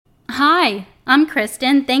Hi, I'm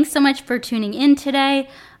Kristen. Thanks so much for tuning in today.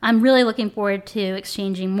 I'm really looking forward to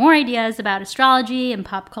exchanging more ideas about astrology and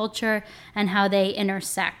pop culture and how they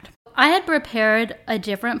intersect. I had prepared a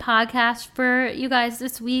different podcast for you guys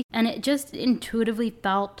this week, and it just intuitively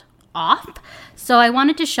felt off. So I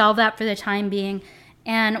wanted to shelve that for the time being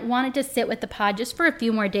and wanted to sit with the pod just for a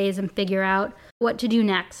few more days and figure out what to do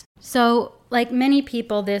next. So, like many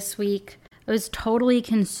people this week, I was totally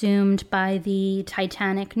consumed by the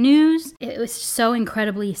Titanic news. It was so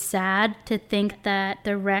incredibly sad to think that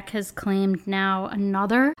the wreck has claimed now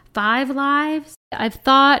another 5 lives. I've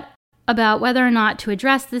thought about whether or not to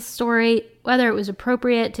address this story, whether it was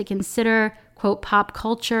appropriate to consider, quote, pop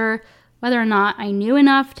culture, whether or not I knew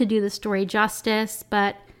enough to do the story justice,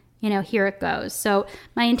 but, here it goes. So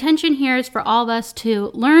my intention here is for all of us to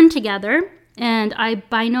learn together, and I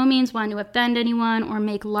by no means want to offend anyone or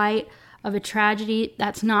make light of a tragedy.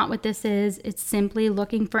 That's not what this is. It's simply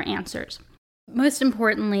looking for answers. Most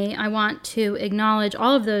importantly, I want to acknowledge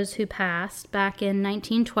all of those who passed back in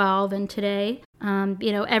 1912 and today.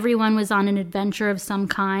 Everyone was on an adventure of some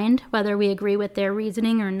kind, whether we agree with their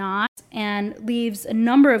reasoning or not, and leaves a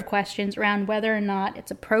number of questions around whether or not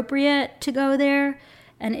it's appropriate to go there,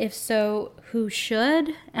 and if so, who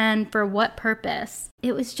should, and for what purpose.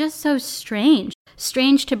 It was just so strange.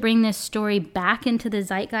 Strange to bring this story back into the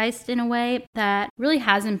zeitgeist in a way that really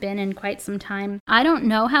hasn't been in quite some time. I don't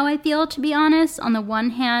know how I feel, to be honest. On the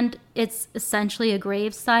one hand, it's essentially a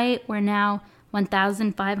grave site where now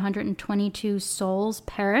 1,522 souls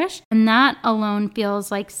perished, and that alone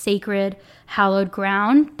feels like sacred, hallowed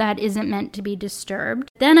ground that isn't meant to be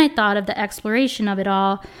disturbed. Then I thought of the exploration of it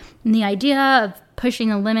all and the idea of pushing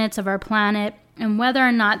the limits of our planet and whether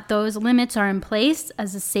or not those limits are in place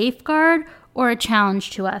as a safeguard or a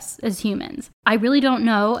challenge to us as humans. I really don't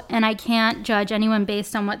know, and I can't judge anyone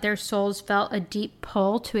based on what their souls felt a deep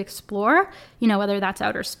pull to explore, whether that's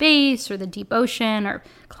outer space or the deep ocean or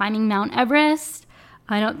climbing Mount Everest.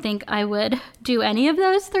 I don't think I would do any of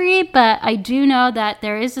those three, but I do know that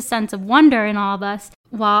there is a sense of wonder in all of us.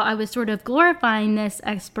 While I was sort of glorifying this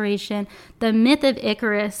exploration, the myth of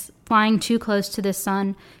Icarus flying too close to the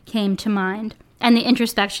sun came to mind, and the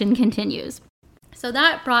introspection continues. So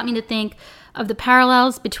that brought me to think of the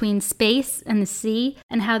parallels between space and the sea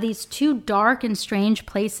and how these two dark and strange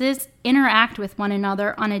places interact with one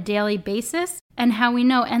another on a daily basis, and how we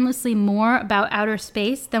know endlessly more about outer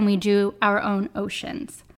space than we do our own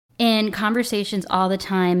oceans. In conversations all the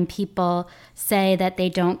time, people say that they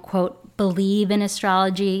don't, quote, believe in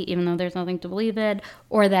astrology, even though there's nothing to believe in,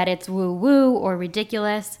 or that it's woo-woo or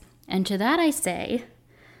ridiculous. And to that I say,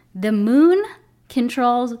 the moon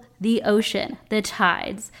controls the ocean, the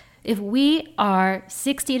tides. If we are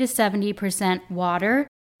 60 to 70% water,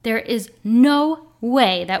 there is no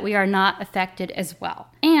way that we are not affected as well.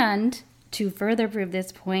 And to further prove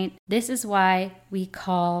this point, this is why we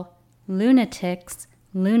call lunatics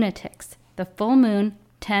lunatics. The full moon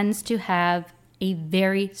tends to have a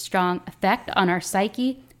very strong effect on our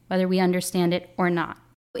psyche, whether we understand it or not.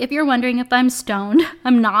 If you're wondering if I'm stoned,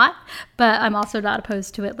 I'm not, but I'm also not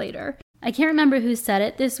opposed to it later. I can't remember who said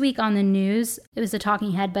it this week on the news. It was a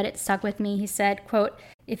talking head, but it stuck with me. He said, quote,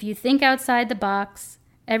 "If you think outside the box,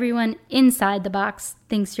 everyone inside the box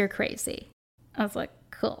thinks you're crazy." I was like,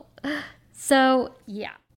 cool. So,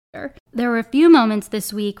 yeah. There were a few moments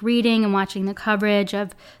this week reading and watching the coverage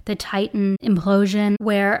of the Titan implosion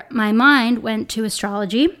where my mind went to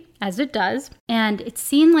astrology, as it does, and it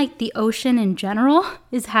seemed like the ocean in general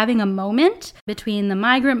is having a moment between the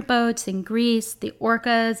migrant boats in Greece, the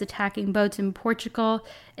orcas attacking boats in Portugal.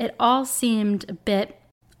 It all seemed a bit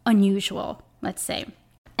unusual, let's say.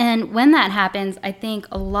 And when that happens, I think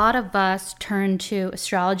a lot of us turn to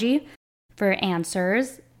astrology for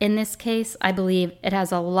answers. In this case, I believe it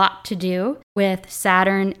has a lot to do with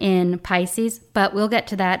Saturn in Pisces, but we'll get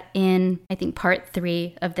to that in, I think, part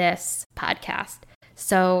 3 of this podcast.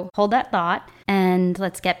 So hold that thought and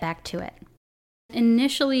let's get back to it.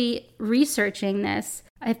 Initially researching this,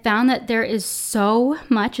 I found that there is so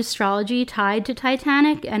much astrology tied to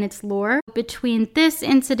Titanic and its lore. Between this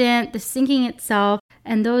incident, the sinking itself,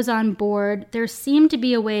 and those on board, there seemed to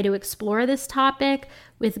be a way to explore this topic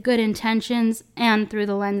with good intentions and through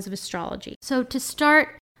the lens of astrology. So to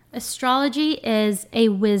start, astrology is a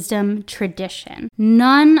wisdom tradition.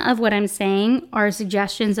 None of what I'm saying are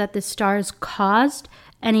suggestions that the stars caused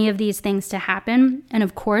any of these things to happen. And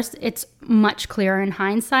of course, it's much clearer in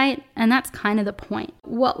hindsight, and that's kind of the point.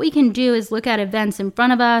 What we can do is look at events in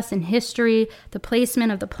front of us in history, the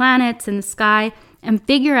placement of the planets in the sky, and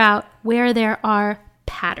figure out where there are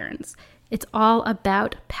patterns. It's all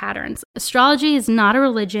about patterns. Astrology is not a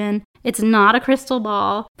religion. It's not a crystal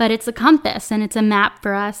ball, but it's a compass and it's a map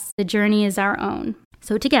for us. The journey is our own.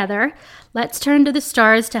 So together, let's turn to the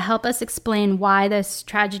stars to help us explain why this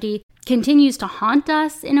tragedy continues to haunt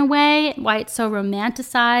us in a way, why it's so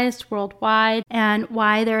romanticized worldwide, and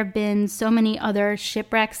why there have been so many other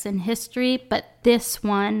shipwrecks in history, but this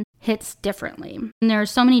one hits differently. And there are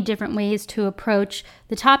so many different ways to approach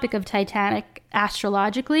the topic of Titanic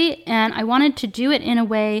astrologically, and I wanted to do it in a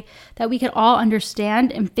way that we could all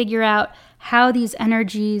understand and figure out how these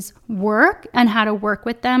energies work and how to work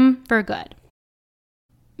with them for good.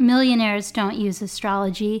 Millionaires don't use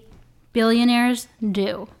astrology. Billionaires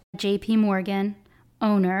do. J.P. Morgan,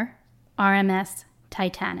 owner, RMS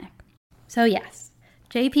Titanic. So yes,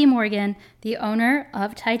 J.P. Morgan, the owner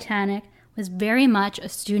of Titanic, was very much a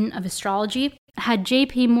student of astrology. Had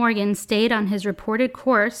J.P. Morgan stayed on his reported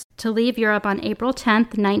course to leave Europe on April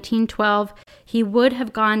 10th, 1912, he would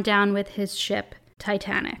have gone down with his ship,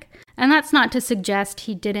 Titanic. And that's not to suggest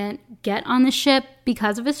he didn't get on the ship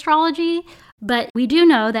because of astrology, but we do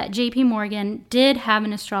know that J.P. Morgan did have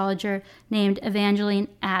an astrologer named Evangeline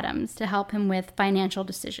Adams to help him with financial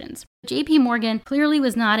decisions. J.P. Morgan clearly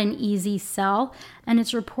was not an easy sell, and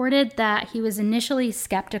it's reported that he was initially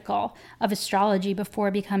skeptical of astrology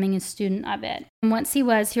before becoming a student of it. And once he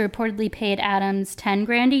was, he reportedly paid Adams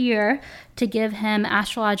 $10,000 a year to give him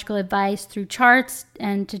astrological advice through charts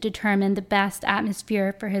and to determine the best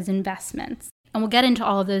atmosphere for his investments. And we'll get into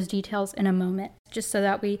all of those details in a moment, just so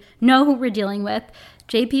that we know who we're dealing with.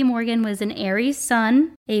 J.P. Morgan was an Aries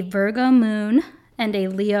sun, a Virgo moon, and a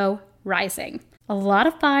Leo rising. A lot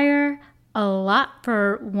of fire, a lot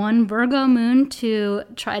for one Virgo moon to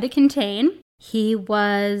try to contain. He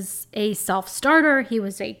was a self-starter. He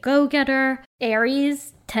was a go-getter.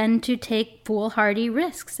 Aries tend to take foolhardy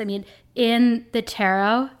risks. I mean, in the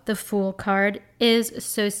tarot, the Fool card is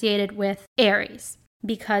associated with Aries.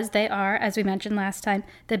 Because they are, as we mentioned last time,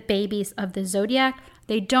 the babies of the zodiac,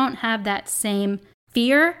 they don't have that same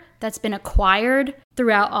fear that's been acquired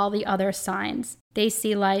throughout all the other signs. They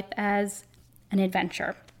see life as an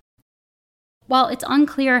adventure. While it's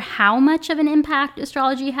unclear how much of an impact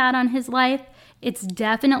astrology had on his life, it's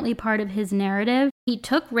definitely part of his narrative. He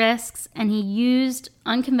took risks and he used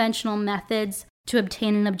unconventional methods to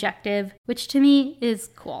obtain an objective, which to me is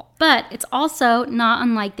cool. But it's also not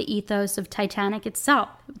unlike the ethos of Titanic itself.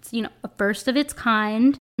 It's, a first of its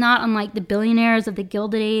kind, not unlike the billionaires of the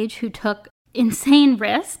Gilded Age who took insane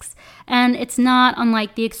risks, and it's not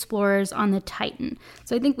unlike the explorers on the Titan.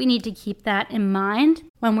 So I think we need to keep that in mind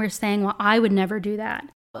when we're saying, well, I would never do that.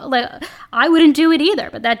 I wouldn't do it either,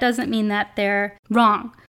 but that doesn't mean that they're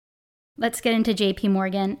wrong. Let's get into J.P.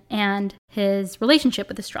 Morgan and his relationship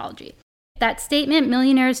with astrology. That statement,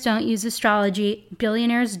 millionaires don't use astrology,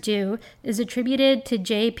 billionaires do, is attributed to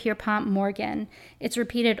J. Pierpont Morgan. It's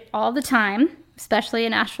repeated all the time, especially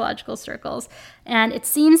in astrological circles, and it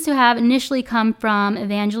seems to have initially come from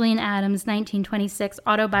Evangeline Adams' 1926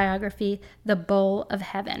 autobiography, The Bowl of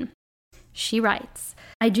Heaven. She writes,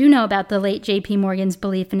 I do know about the late J.P. Morgan's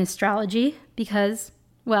belief in astrology because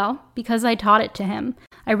I taught it to him.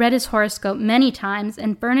 I read his horoscope many times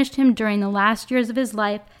and furnished him during the last years of his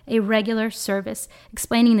life a regular service,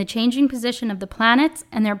 explaining the changing position of the planets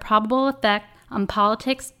and their probable effect on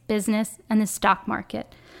politics, business, and the stock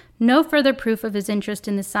market. No further proof of his interest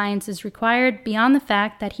in the science is required beyond the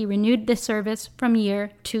fact that he renewed this service from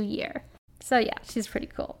year to year. So yeah, she's pretty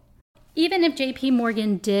cool. Even if J.P.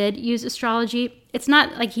 Morgan did use astrology, it's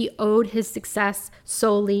not like he owed his success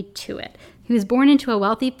solely to it. He was born into a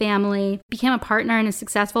wealthy family, became a partner in a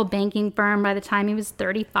successful banking firm by the time he was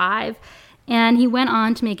 35, and he went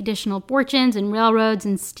on to make additional fortunes in railroads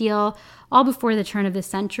and steel, all before the turn of the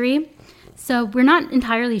century. So we're not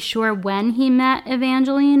entirely sure when he met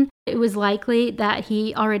Evangeline. It was likely that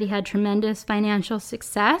he already had tremendous financial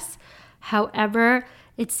success. However,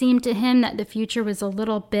 it seemed to him that the future was a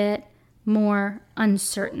little bit more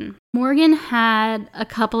uncertain. Morgan had a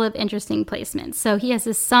couple of interesting placements. So he has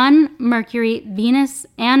the Sun, Mercury, Venus,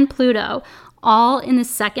 and Pluto all in the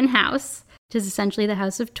second house, which is essentially the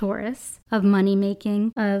house of Taurus, of money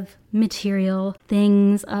making, of material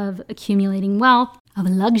things, of accumulating wealth, of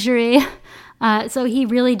luxury. So he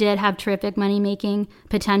really did have terrific money making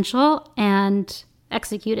potential and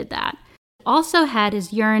executed that. Also had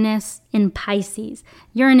his Uranus in Pisces.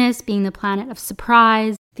 Uranus being the planet of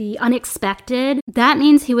surprise, the unexpected. That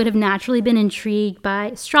means he would have naturally been intrigued by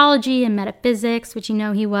astrology and metaphysics, which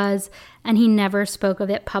he was, and he never spoke of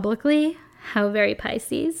it publicly. How very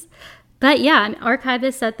Pisces. But yeah,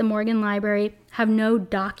 archivists at the Morgan Library have no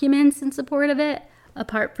documents in support of it,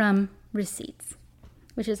 apart from receipts,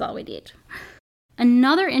 which is all we need.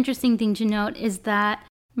 Another interesting thing to note is that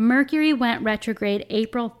Mercury went retrograde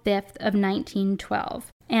April 5th of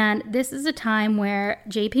 1912. And this is a time where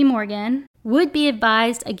JP Morgan would be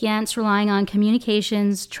advised against relying on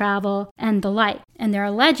communications, travel, and the like. And there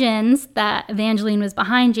are legends that Evangeline was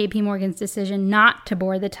behind JP Morgan's decision not to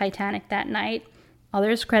board the Titanic that night.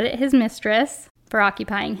 Others credit his mistress for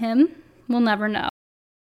occupying him. We'll never know.